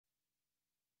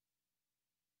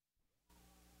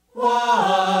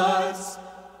What's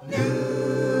new?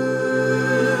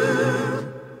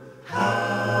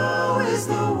 How is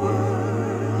the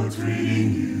world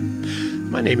treating you?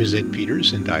 My name is Ed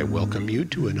Peters, and I welcome you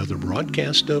to another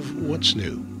broadcast of What's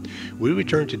New. We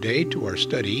return today to our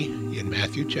study in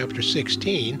Matthew chapter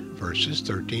 16, verses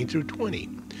 13 through 20.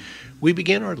 We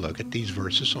began our look at these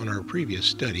verses on our previous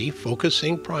study,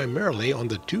 focusing primarily on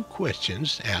the two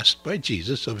questions asked by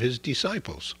Jesus of his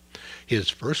disciples. His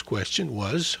first question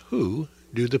was, "Who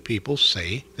do the people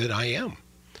say that I am?"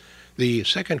 The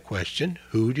second question,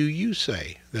 "Who do you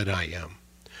say that I am?"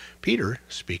 Peter,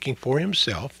 speaking for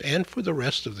himself and for the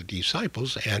rest of the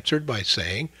disciples, answered by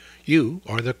saying, "You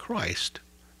are the Christ,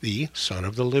 the Son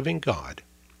of the living God."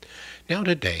 Now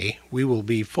today we will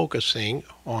be focusing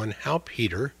on how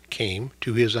Peter came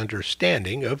to his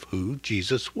understanding of who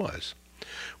Jesus was.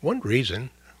 One reason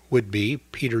would be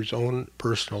Peter's own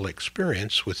personal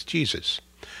experience with Jesus.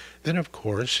 Then, of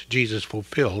course, Jesus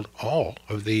fulfilled all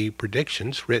of the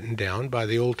predictions written down by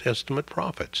the Old Testament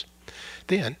prophets.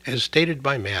 Then, as stated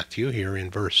by Matthew here in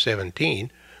verse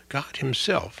 17, God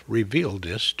himself revealed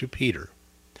this to Peter.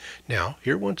 Now,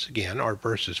 here once again are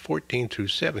verses 14 through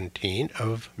 17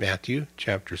 of Matthew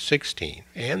chapter 16,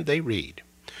 and they read,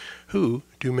 "Who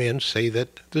do men say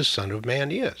that the Son of Man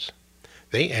is?"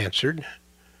 They answered,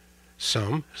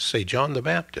 "Some say John the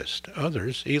Baptist,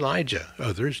 others Elijah,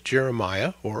 others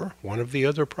Jeremiah, or one of the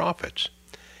other prophets."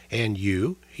 "And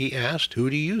you," he asked,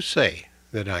 "who do you say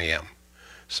that I am?"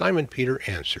 Simon Peter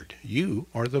answered, "You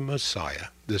are the Messiah,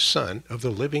 the Son of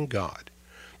the living God."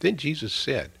 Then Jesus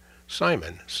said,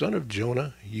 "Simon, son of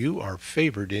Jonah, you are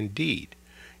favored indeed.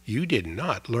 You did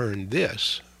not learn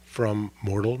this from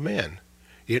mortal men.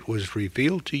 It was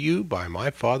revealed to you by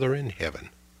my Father in heaven."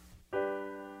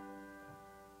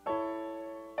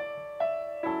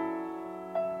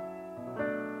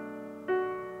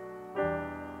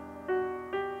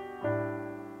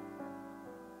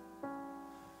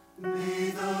 May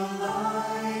the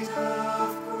light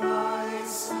of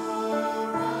Christ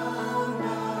surround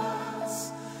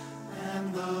us,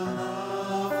 and the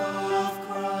love of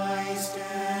Christ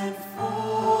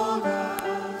enfold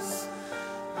us,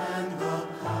 and the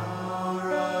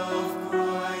power of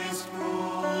Christ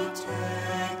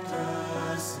protect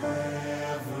us evermore.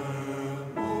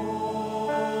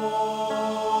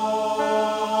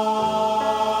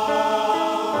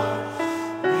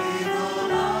 May the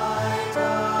light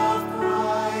of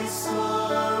Christ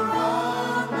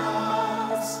surround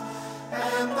us,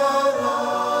 and the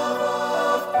love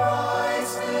of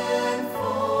Christ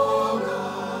enfold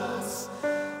us,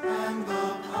 and the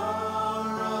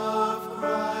power of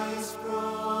Christ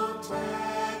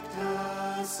protect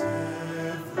us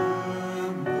evermore.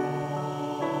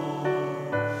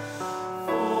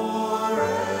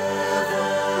 Forever and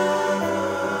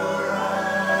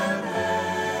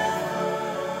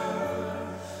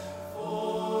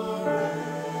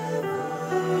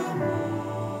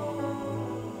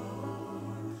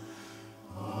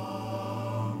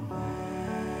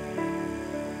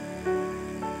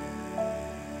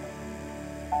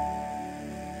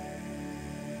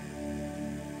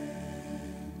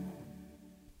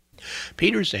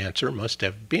Peter's answer must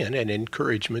have been an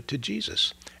encouragement to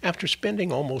Jesus. After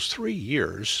spending almost 3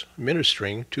 years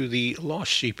ministering to the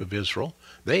lost sheep of Israel,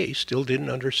 they still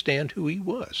didn't understand who he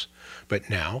was. But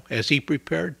now, as he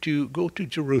prepared to go to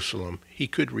Jerusalem, he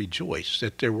could rejoice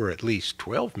that there were at least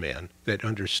 12 men that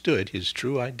understood his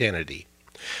true identity.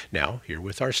 Now, here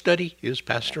with our study is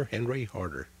Pastor Henry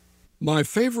Harder. My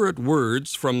favorite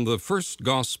words from the first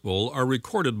gospel are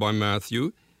recorded by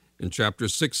Matthew in chapter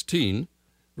 16,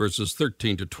 verses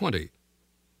 13 to 20.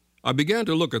 I began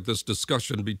to look at this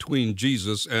discussion between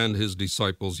Jesus and his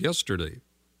disciples yesterday.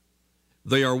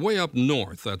 They are way up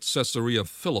north at Caesarea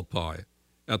Philippi,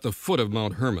 at the foot of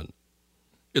Mount Hermon.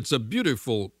 It's a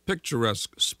beautiful,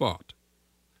 picturesque spot.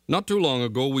 Not too long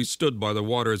ago, we stood by the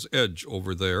water's edge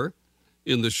over there,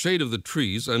 in the shade of the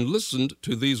trees, and listened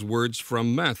to these words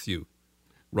from Matthew,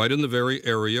 right in the very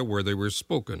area where they were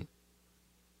spoken.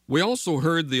 We also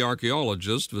heard the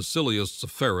archaeologist Vasilius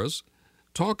Sepphoris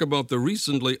talk about the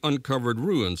recently uncovered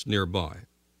ruins nearby.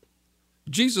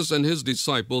 Jesus and his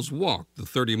disciples walked the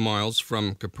 30 miles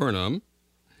from Capernaum,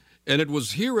 and it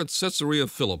was here at Caesarea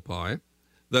Philippi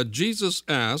that Jesus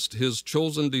asked his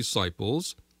chosen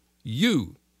disciples,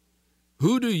 "You,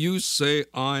 who do you say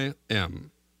I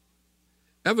am?"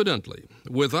 Evidently,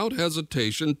 without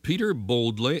hesitation, Peter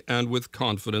boldly and with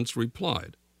confidence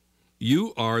replied,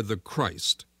 "You are the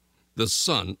Christ, the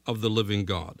Son of the living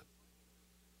God."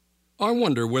 I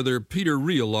wonder whether Peter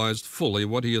realized fully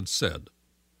what he had said.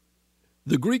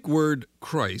 The Greek word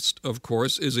Christ, of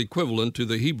course, is equivalent to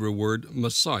the Hebrew word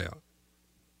Messiah.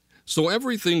 So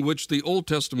everything which the Old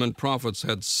Testament prophets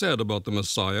had said about the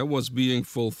Messiah was being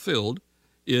fulfilled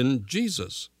in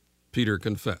Jesus, Peter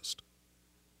confessed.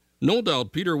 No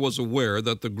doubt Peter was aware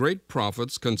that the great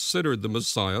prophets considered the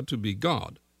Messiah to be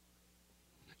God.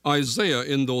 Isaiah,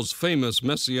 in those famous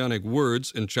messianic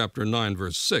words in chapter 9,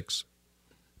 verse 6,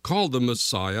 called the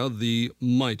Messiah the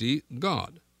mighty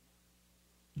God.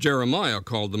 Jeremiah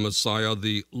called the Messiah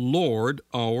the Lord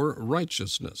our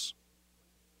righteousness.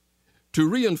 To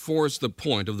reinforce the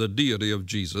point of the deity of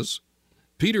Jesus,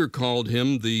 Peter called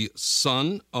him the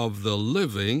Son of the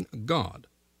living God.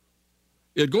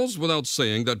 It goes without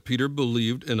saying that Peter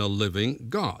believed in a living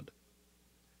God.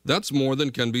 That's more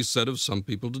than can be said of some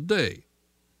people today.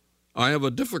 I have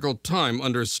a difficult time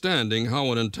understanding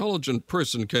how an intelligent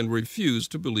person can refuse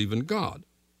to believe in God.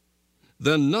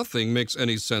 Then nothing makes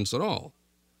any sense at all.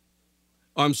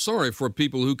 I'm sorry for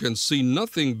people who can see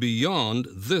nothing beyond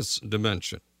this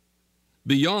dimension,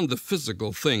 beyond the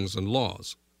physical things and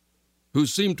laws, who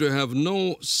seem to have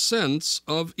no sense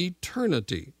of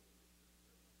eternity.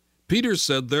 Peter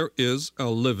said there is a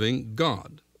living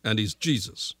God, and he's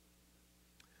Jesus.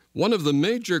 One of the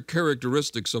major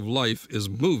characteristics of life is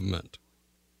movement.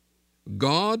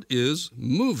 God is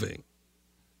moving,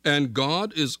 and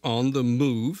God is on the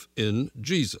move in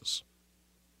Jesus.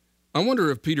 I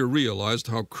wonder if Peter realized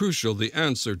how crucial the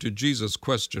answer to Jesus'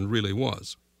 question really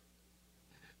was.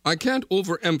 I can't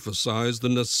overemphasize the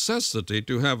necessity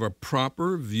to have a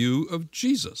proper view of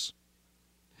Jesus.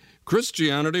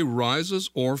 Christianity rises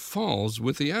or falls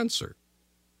with the answer.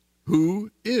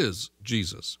 Who is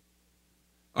Jesus?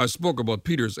 I spoke about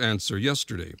Peter's answer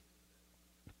yesterday.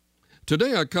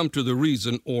 Today I come to the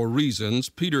reason or reasons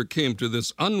Peter came to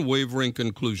this unwavering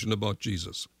conclusion about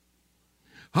Jesus.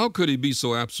 How could he be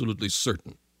so absolutely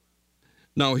certain?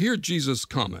 Now hear Jesus'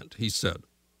 comment. He said,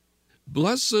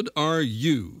 "Blessed are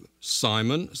you,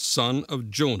 Simon, son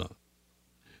of Jonah,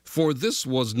 for this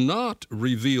was not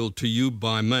revealed to you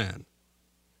by man,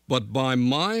 but by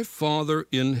my Father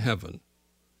in heaven."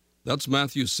 That's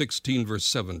Matthew 16, verse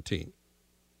 17.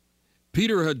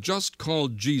 Peter had just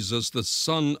called Jesus the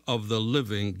Son of the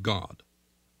living God.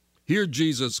 Here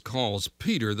Jesus calls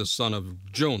Peter the son of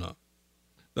Jonah.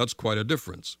 That's quite a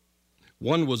difference.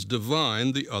 One was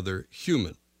divine, the other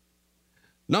human.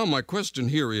 Now my question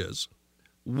here is,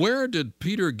 where did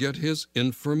Peter get his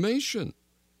information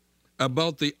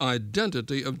about the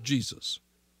identity of Jesus?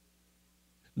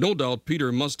 No doubt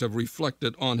Peter must have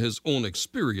reflected on his own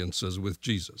experiences with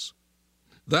Jesus.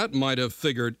 That might have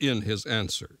figured in his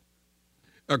answer.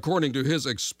 According to his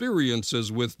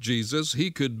experiences with Jesus,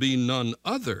 he could be none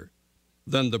other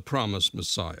than the promised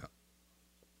Messiah.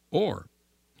 Or,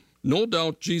 no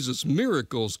doubt Jesus'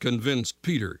 miracles convinced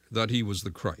Peter that he was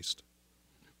the Christ.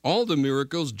 All the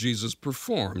miracles Jesus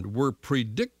performed were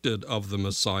predicted of the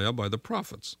Messiah by the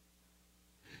prophets.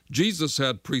 Jesus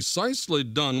had precisely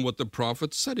done what the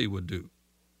prophets said he would do.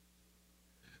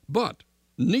 But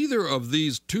neither of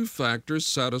these two factors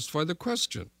satisfy the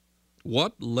question.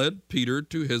 What led Peter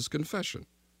to his confession?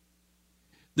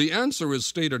 The answer is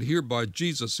stated here by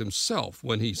Jesus himself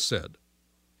when he said,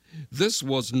 "This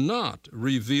was not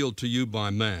revealed to you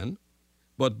by man,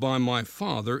 but by my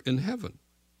Father in heaven."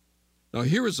 Now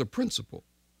here is a principle.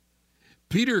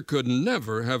 Peter could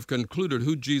never have concluded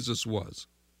who Jesus was.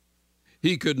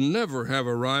 He could never have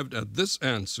arrived at this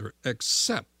answer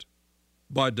except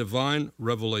by divine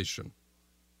revelation.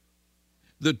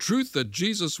 The truth that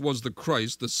Jesus was the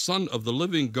Christ, the Son of the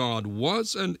living God,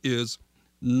 was and is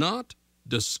not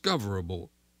discoverable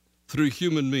through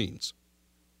human means.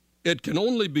 It can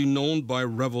only be known by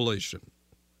revelation.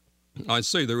 I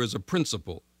say there is a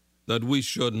principle that we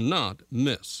should not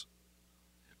miss.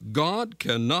 God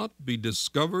cannot be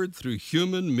discovered through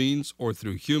human means or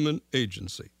through human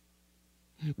agency.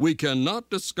 We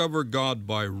cannot discover God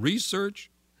by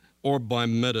research or by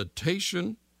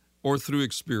meditation or through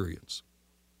experience.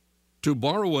 To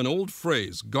borrow an old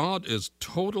phrase, God is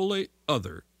totally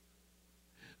other.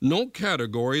 No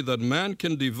category that man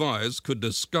can devise could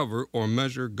discover or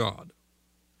measure God.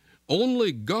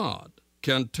 Only God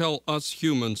can tell us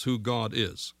humans who God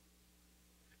is.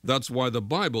 That's why the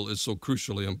Bible is so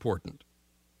crucially important.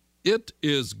 It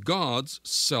is God's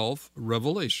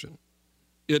self-revelation.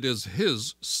 It is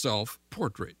His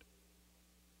self-portrait.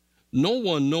 No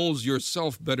one knows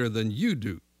yourself better than you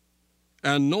do,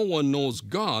 and no one knows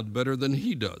God better than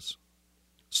He does.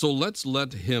 So let's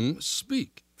let Him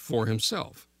speak for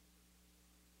Himself.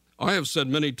 I have said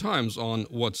many times on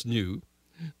What's New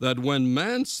that when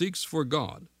man seeks for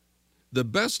God, the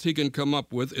best he can come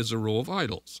up with is a row of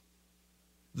idols.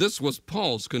 This was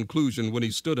Paul's conclusion when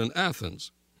he stood in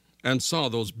Athens and saw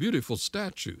those beautiful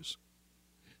statues.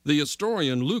 The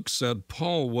historian Luke said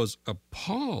Paul was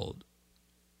appalled.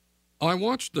 I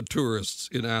watched the tourists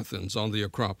in Athens on the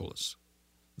Acropolis.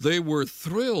 They were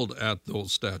thrilled at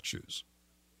those statues.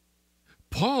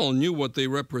 Paul knew what they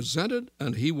represented,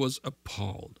 and he was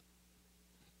appalled.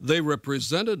 They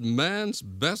represented man's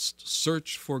best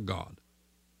search for God.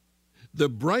 The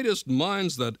brightest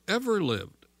minds that ever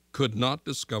lived could not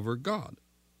discover God.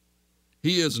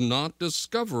 He is not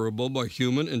discoverable by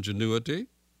human ingenuity,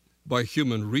 by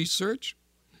human research,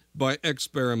 by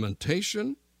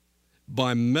experimentation,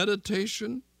 by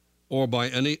meditation, or by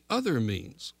any other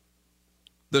means.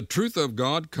 The truth of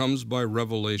God comes by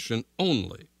revelation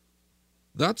only.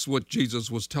 That's what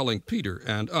Jesus was telling Peter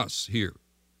and us here.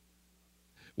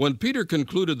 When Peter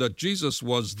concluded that Jesus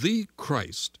was the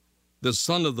Christ, the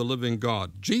Son of the living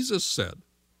God, Jesus said,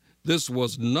 "This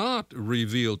was not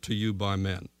revealed to you by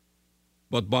men,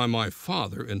 but by my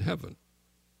Father in heaven."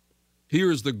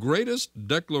 Here is the greatest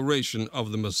declaration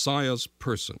of the Messiah's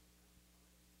person.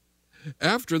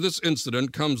 After this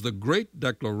incident comes the great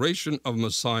declaration of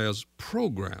Messiah's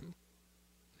program,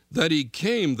 that he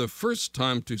came the first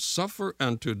time to suffer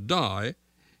and to die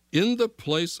in the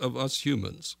place of us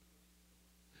humans.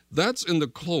 That's in the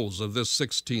close of this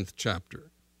 16th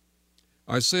chapter.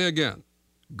 I say again,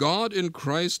 God in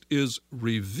Christ is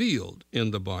revealed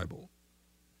in the Bible.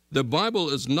 The Bible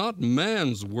is not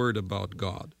man's word about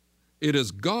God. It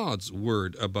is God's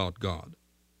word about God.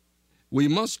 We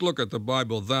must look at the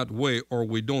Bible that way or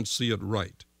we don't see it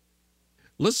right.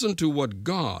 Listen to what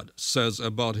God says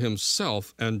about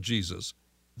himself and Jesus.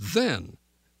 Then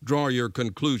draw your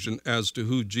conclusion as to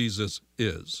who Jesus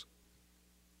is.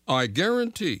 I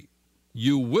guarantee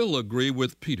you will agree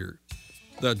with Peter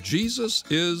that Jesus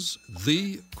is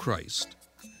the Christ,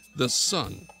 the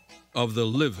Son of the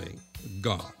living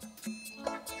God.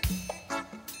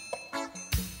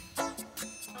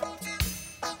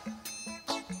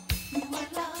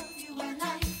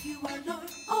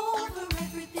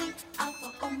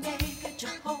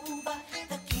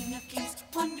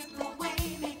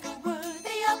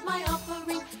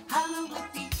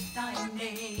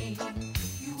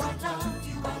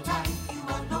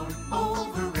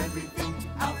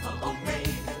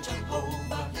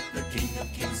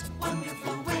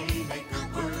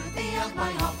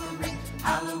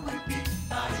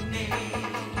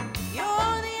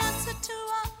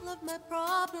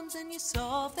 And you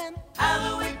solve them.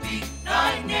 Hallowed be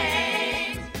thy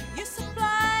name. You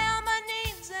supply all my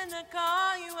needs and I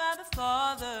call you Abba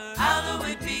Father.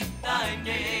 Hallowed be thy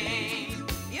name.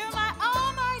 You're my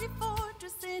almighty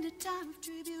fortress in a time of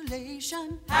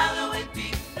tribulation. Hallowed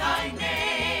be thy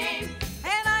name.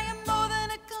 And I am more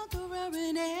than a conqueror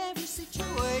in every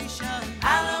situation.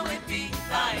 Hallowed be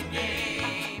thy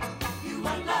name. You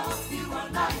are love, you are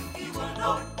life, you are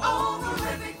Lord over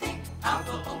everything.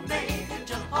 Alpha, Omega,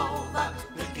 Jehovah,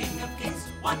 the King of Kings,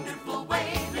 wonderful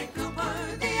way, maker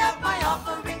worthy of my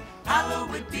offering.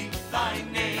 Hallowed be thy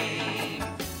name.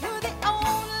 You're the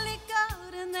only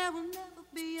God and there will never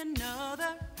be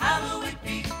another. Hallowed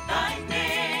be thy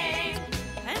name.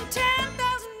 And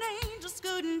 10,000 angels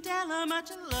couldn't tell how much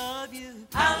I love you.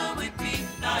 Hallowed be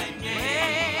thy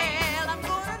name. Well, I'm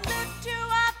gonna lift you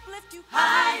up, lift you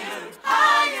higher,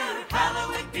 higher.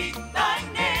 Hallowed be thy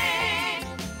name.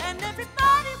 And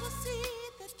everybody will see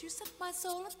that you set my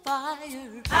soul on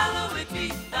fire. Hallowed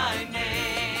be thy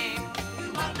name.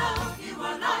 You are love, you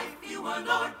are life, you are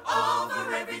Lord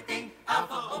over everything.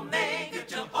 Alpha, Omega,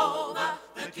 Jehovah,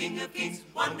 the King of Kings,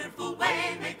 wonderful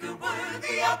way, maker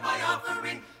worthy of my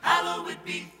offering. Hallowed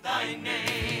be thy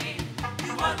name.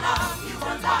 You are love, you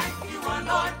are life, you are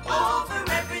Lord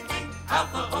over everything.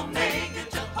 Alpha, Omega,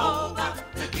 Jehovah,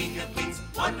 the King of Kings,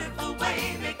 wonderful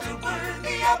way, maker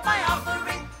worthy of my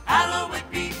offering. Hallowed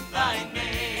be thy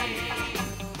name.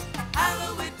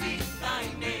 Hallowed be thy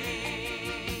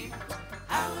name.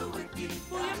 Hallowed be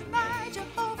thy name. My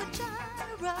Jehovah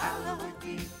Jireh. Hallowed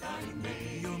be thy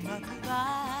name. You're my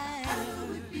provider.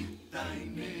 Hallowed be thy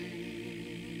name.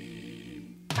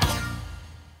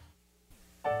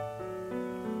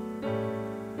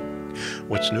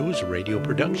 What's New is a radio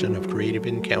production of Creative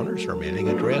Encounters. Our mailing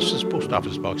address is Post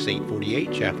Office Box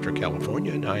 848, Shafter,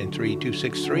 California,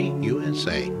 93263,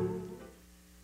 USA.